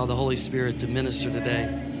going to allow the Holy Spirit to minister today.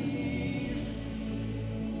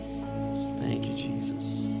 Thank you,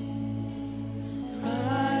 Jesus.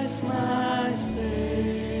 Christ my Savior.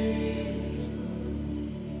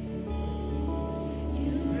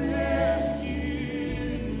 You rescued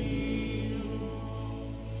me.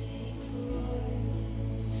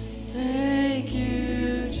 Thank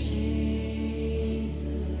you, Jesus.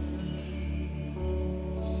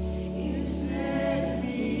 You set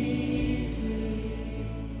me free.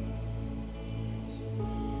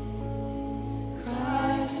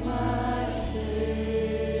 Christ my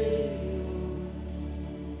Savior.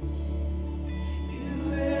 You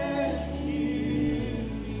rescued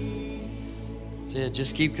me. That's it.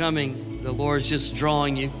 Just keep coming. The Lord's just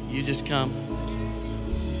drawing you. You just come.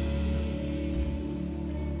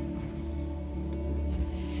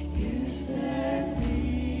 You set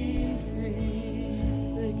me free.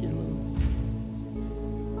 Thank you, Lord.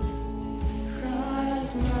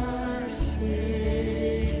 Christ my Savior.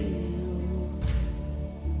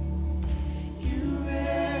 You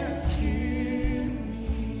rescued me.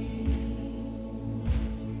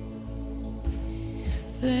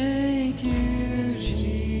 Thank you, Jesus.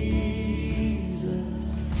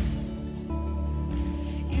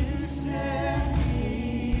 You set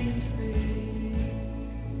me free.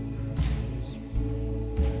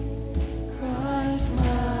 Christ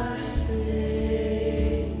my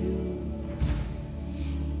Savior.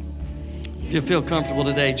 If you feel comfortable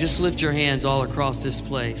today, just lift your hands all across this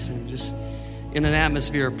place and just in an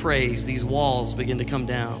atmosphere of praise, these walls begin to come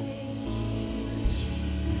down.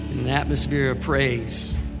 In an atmosphere of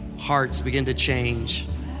praise, hearts begin to change.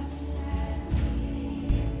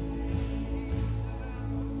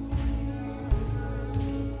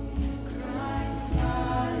 Christ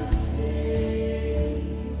my Savior.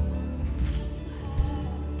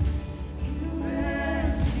 You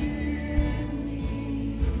rescued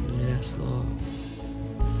me. Yes, Lord.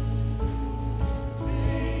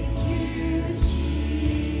 Thank you,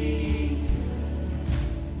 Jesus.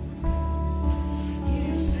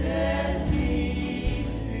 You set me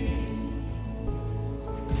free.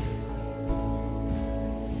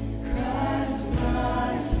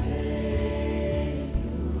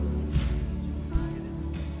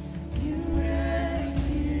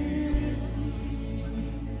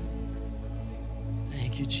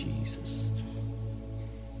 you, Jesus.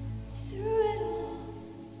 Through it all,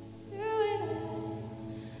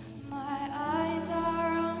 my eyes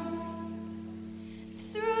are on.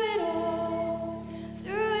 Through it all,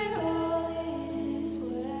 it is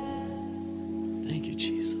well. Thank you,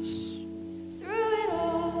 Jesus. Through it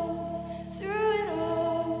all,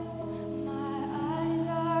 my eyes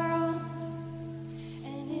are on,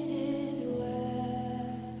 and it is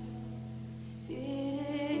well. It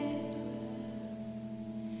is well.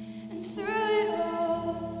 And through it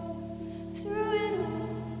all,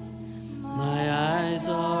 My eyes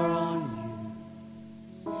are on you.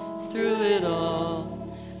 Through it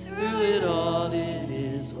all, it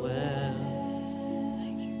is well.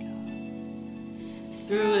 Thank you, God.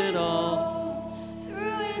 Through it all,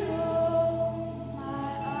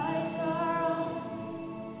 my eyes are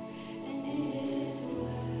on, and it is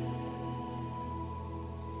well.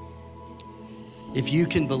 if you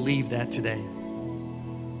can believe that today,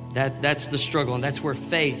 that's the struggle, and that's where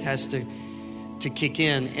faith has to kick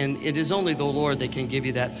in. And it is only the Lord that can give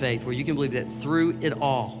you that faith, where you can believe that through it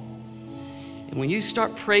all. And when you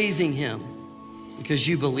start praising Him, because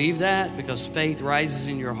you believe that, because faith rises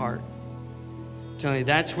in your heart, I'm telling you,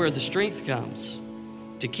 that's where the strength comes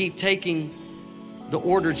to keep taking the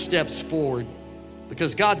ordered steps forward,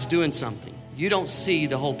 because God's doing something. You don't see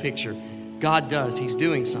the whole picture. God does. He's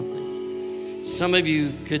doing something. Some of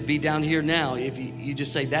you could be down here now if you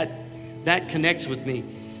just say, that connects with me.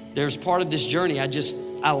 There's part of this journey,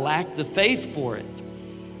 I lack the faith for it.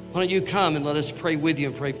 Why don't you come and let us pray with you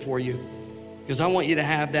and pray for you? Because I want you to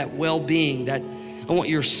have that well-being, I want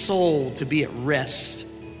your soul to be at rest,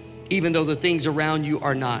 even though the things around you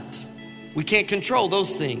are not. We can't control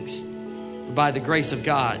those things. By the grace of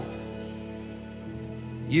God,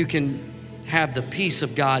 you can have the peace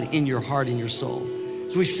of God in your heart and your soul.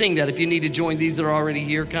 So we sing that. If you need to join these that are already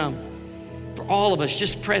here, come. For all of us,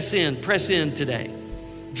 just press in today.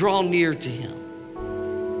 Draw near to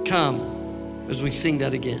Him. Come as we sing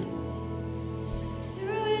that again.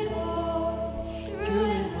 Through it all,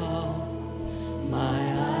 My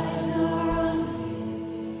eyes are on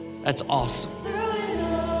You. That's awesome.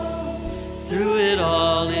 Through it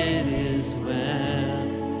all, it is well.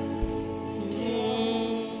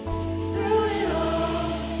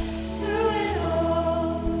 through it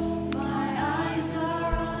all, my eyes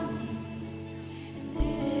are on You, and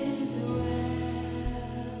it is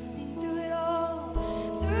well. Sing through it all,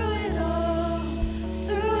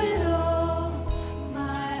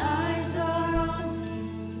 my eyes are on You.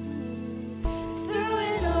 Through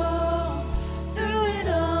it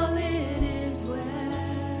all, it is well.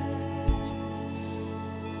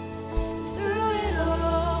 Through it all,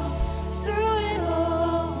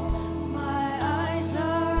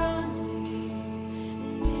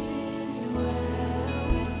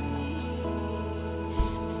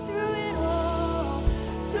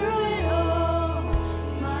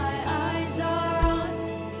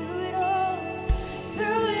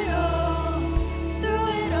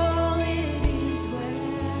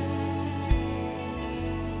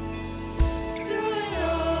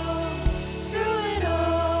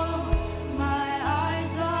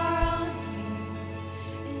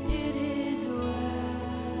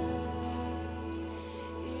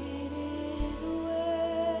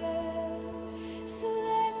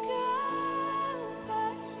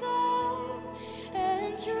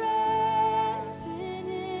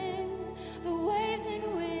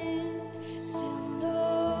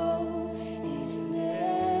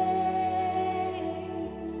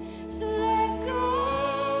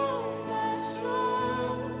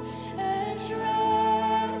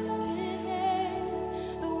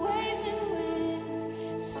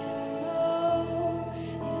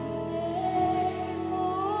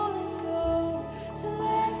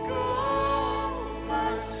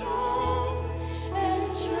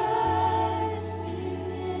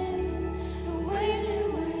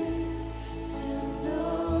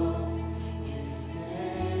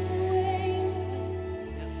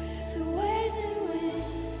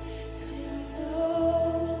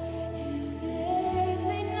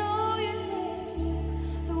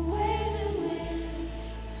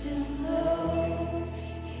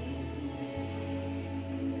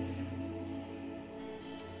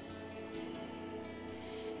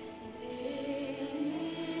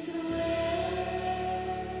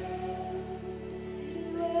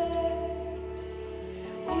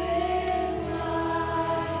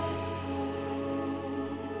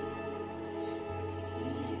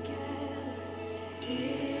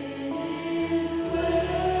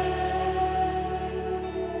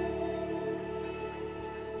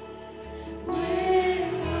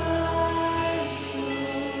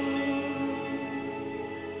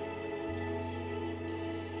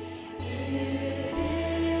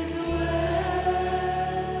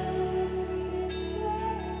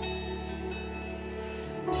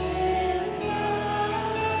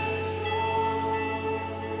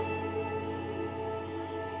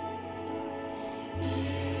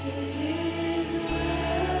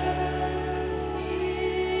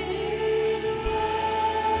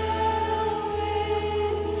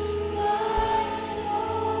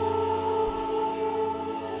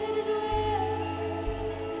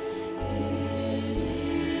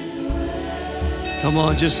 Come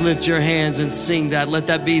on, just lift your hands and sing that. Let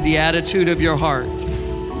that be the attitude of your heart.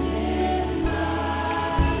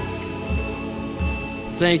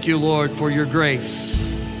 Thank you, Lord, for your grace.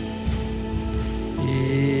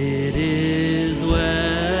 It is well.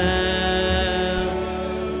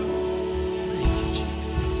 Thank you,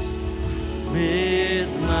 Jesus.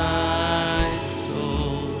 With my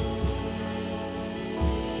soul.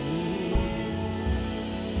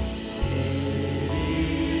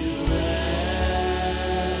 It is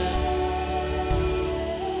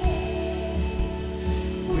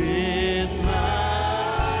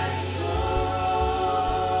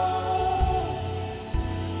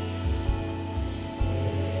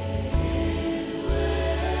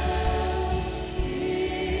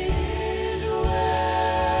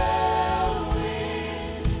well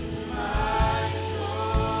with my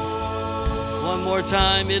soul. One more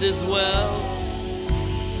time, it is well.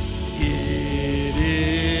 It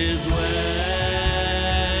is well.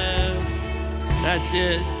 That's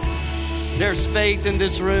it. There's faith in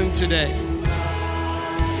this room today.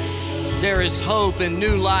 There is hope and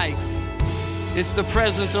new life. It's the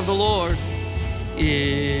presence of the Lord.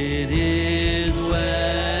 It is well.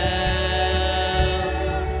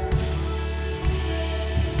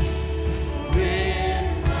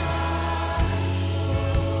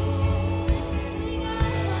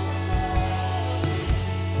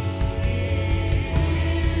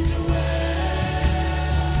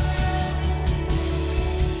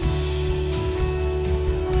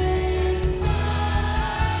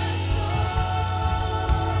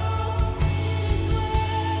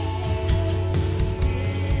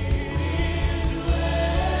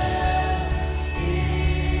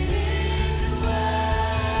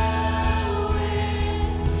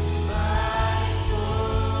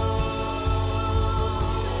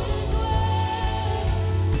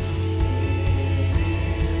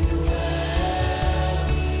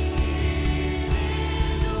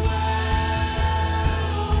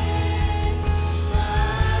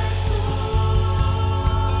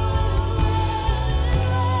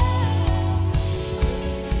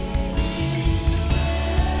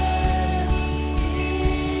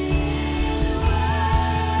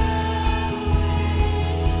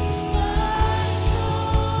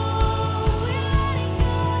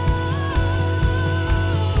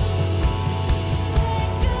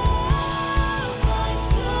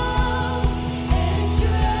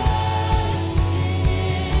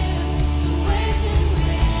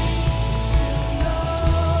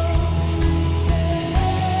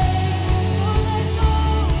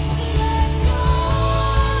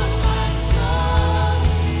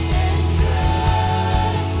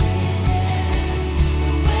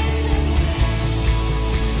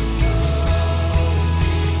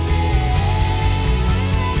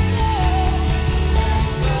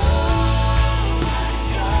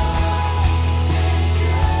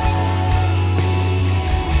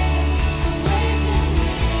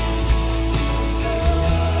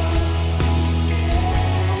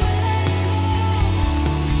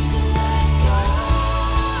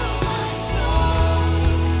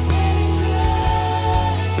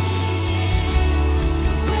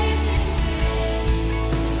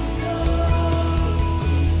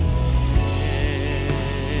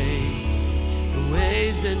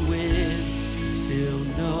 And wind still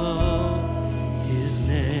know his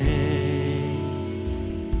name.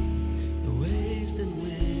 The waves and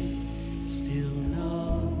wind still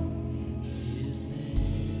know his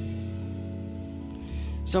name.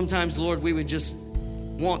 Sometimes, Lord, we would just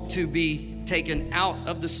want to be taken out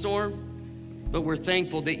of the storm, but we're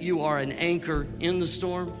thankful that you are an anchor in the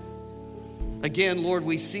storm. Again, Lord,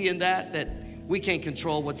 we see in that we can't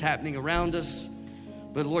control what's happening around us.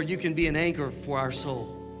 But Lord, you can be an anchor for our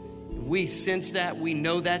soul. We sense that. We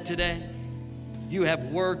know that today. You have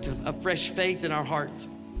worked a fresh faith in our heart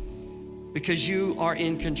because you are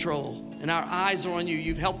in control. And our eyes are on you.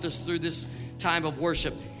 You've helped us through this time of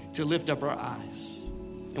worship to lift up our eyes.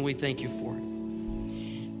 And we thank you for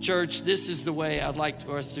it. Church, this is the way I'd like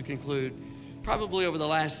for us to conclude. Probably over the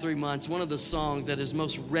last 3 months, one of the songs that has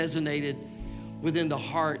most resonated within the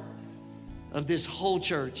heart of this whole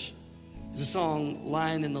church is the song,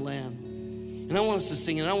 Lion and the Lamb. And I want us to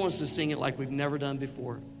sing it. I want us to sing it like we've never done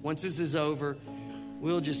before. Once this is over,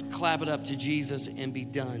 we'll just clap it up to Jesus and be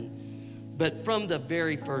done. But from the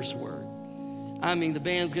very first word, I mean, the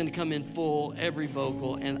band's going to come in full, every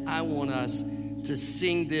vocal, and I want us to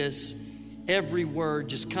sing this, every word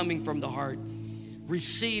just coming from the heart.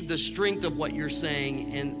 Receive the strength of what you're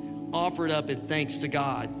saying and offer it up in thanks to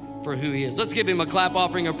God for who he is. Let's give him a clap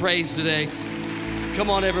offering of praise today. Come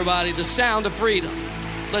on, everybody. The sound of freedom.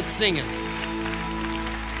 Let's sing it.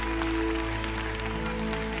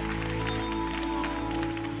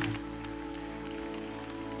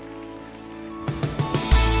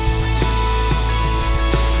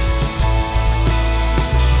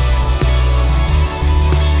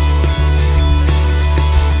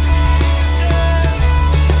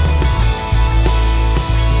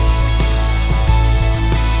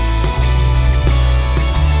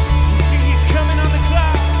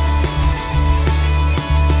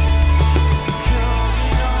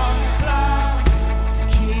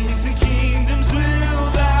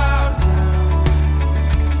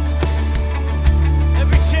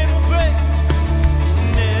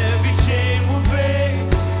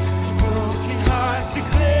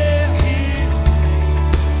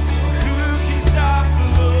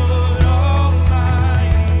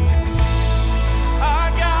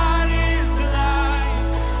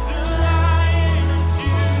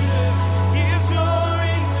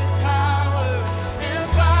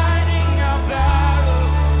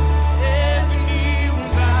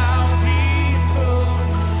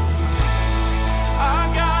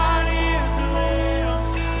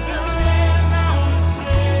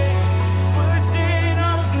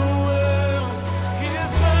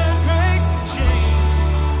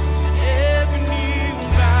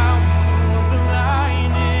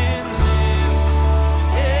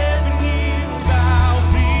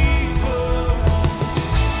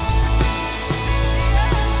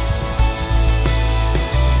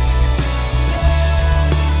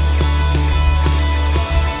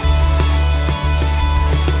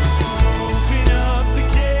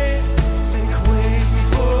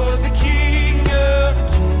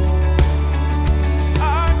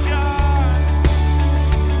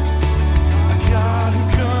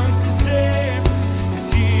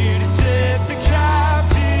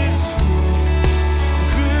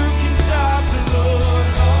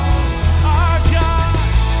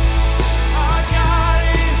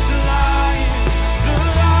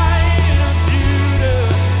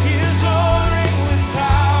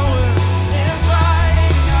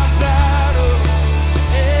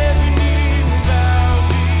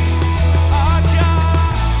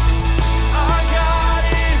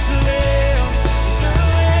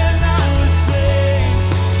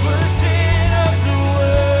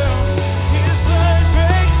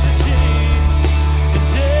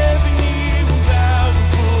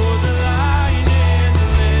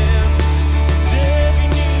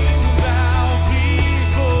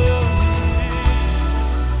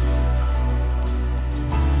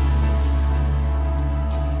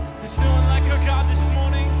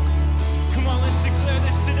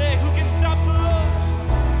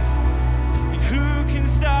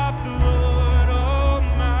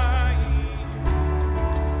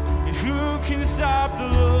 can stop the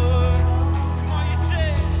Lord? Come on, you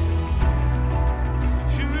say it.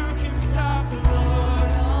 Who can stop the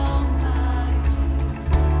Lord Almighty?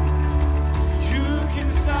 Who can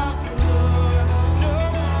stop the Lord? No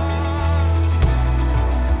one.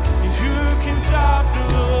 And who can stop the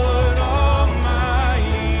Lord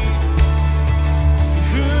Almighty? And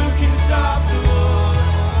who can stop the Lord?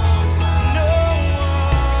 No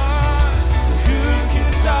one. Who can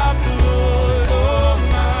stop the Lord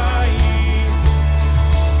Almighty?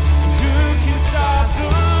 And who can stop the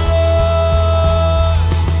Lord?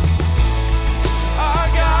 Our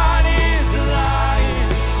God is the Lion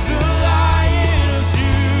of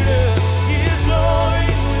Judah. He is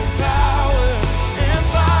roaring with power and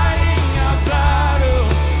fighting our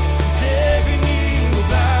battles. And every knee will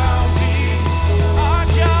bow before our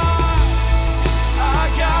God. Our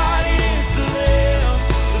God is the Lamb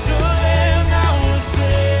that was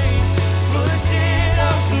slain for the sin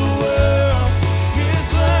of the world. His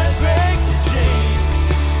blood breaks the chains,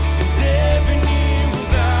 and every knee will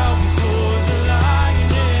bow before the Lion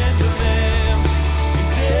and the Lamb. And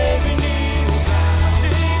every knee will bow.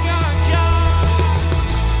 Sing our God.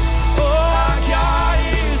 Oh, our God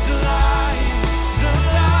is the Lion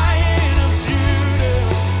of Judah.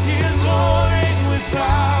 He is roaring with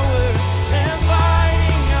power and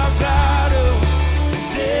fighting our battle. And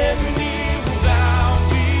every knee will bow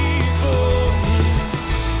before Him.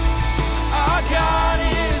 Our God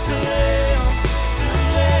is the Lamb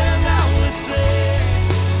that was slain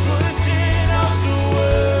for the sin of the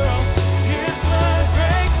world. His blood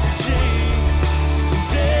breaks the chains,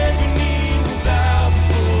 and every knee will bow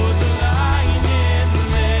before the Lion and the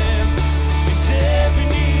Lamb. And every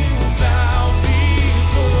knee will bow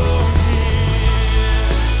before Him.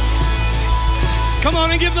 Come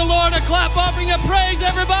on and give the Lord a clap offering of praise,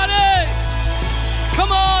 everybody.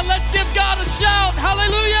 Come on, let's give God a shout.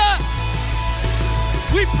 Hallelujah.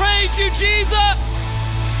 We praise you, Jesus.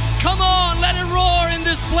 Come on, let it roar in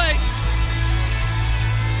this place.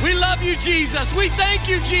 We love you, Jesus. We thank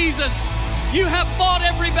you, Jesus. You have fought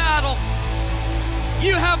every battle.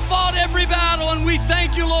 You have fought every battle, and we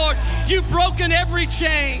thank you, Lord. You've broken every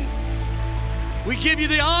chain. We give you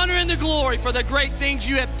the honor and the glory for the great things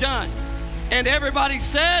you have done. And everybody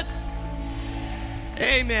said,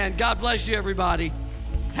 amen. God bless you, everybody.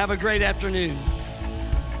 Have a great afternoon.